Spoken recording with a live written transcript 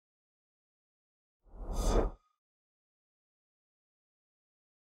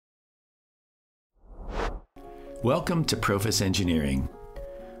Welcome to PROFIS Engineering.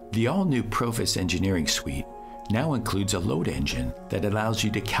 The all-new PROFIS Engineering Suite now includes a load engine that allows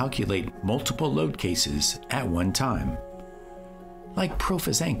you to calculate multiple load cases at one time. Like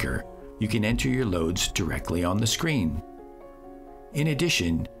PROFIS Anchor, you can enter your loads directly on the screen. In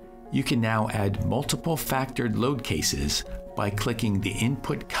addition, you can now add multiple factored load cases by clicking the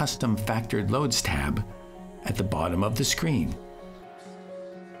Input Custom Factored Loads tab at the bottom of the screen.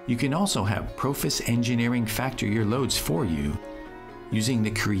 You can also have PROFIS Engineering factor your loads for you using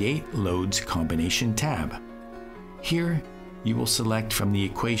the Create Loads Combination tab. Here, you will select from the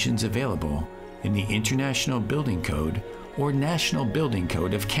equations available in the International Building Code or National Building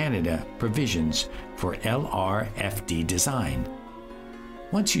Code of Canada provisions for LRFD design.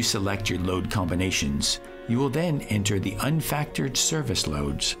 Once you select your load combinations, you will then enter the unfactored service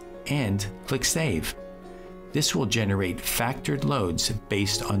loads and click Save. This will generate factored loads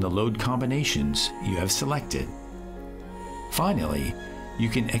based on the load combinations you have selected. Finally, you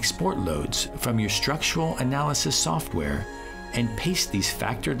can export loads from your structural analysis software and paste these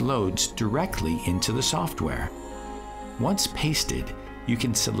factored loads directly into the software. Once pasted, you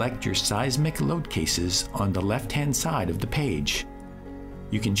can select your seismic load cases on the left-hand side of the page.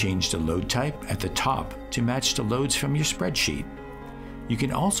 You can change the load type at the top to match the loads from your spreadsheet. You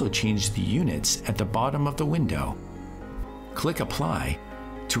can also change the units at the bottom of the window. Click Apply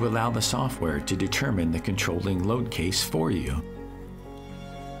to allow the software to determine the controlling load case for you.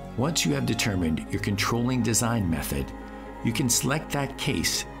 Once you have determined your controlling design method, you can select that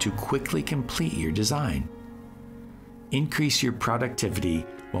case to quickly complete your design. Increase your productivity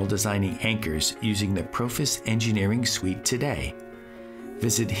while designing anchors using the PROFIS Engineering Suite today.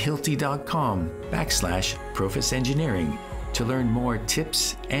 Visit hilti.com/PROFIS Engineering to learn more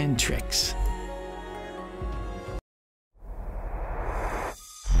tips and tricks.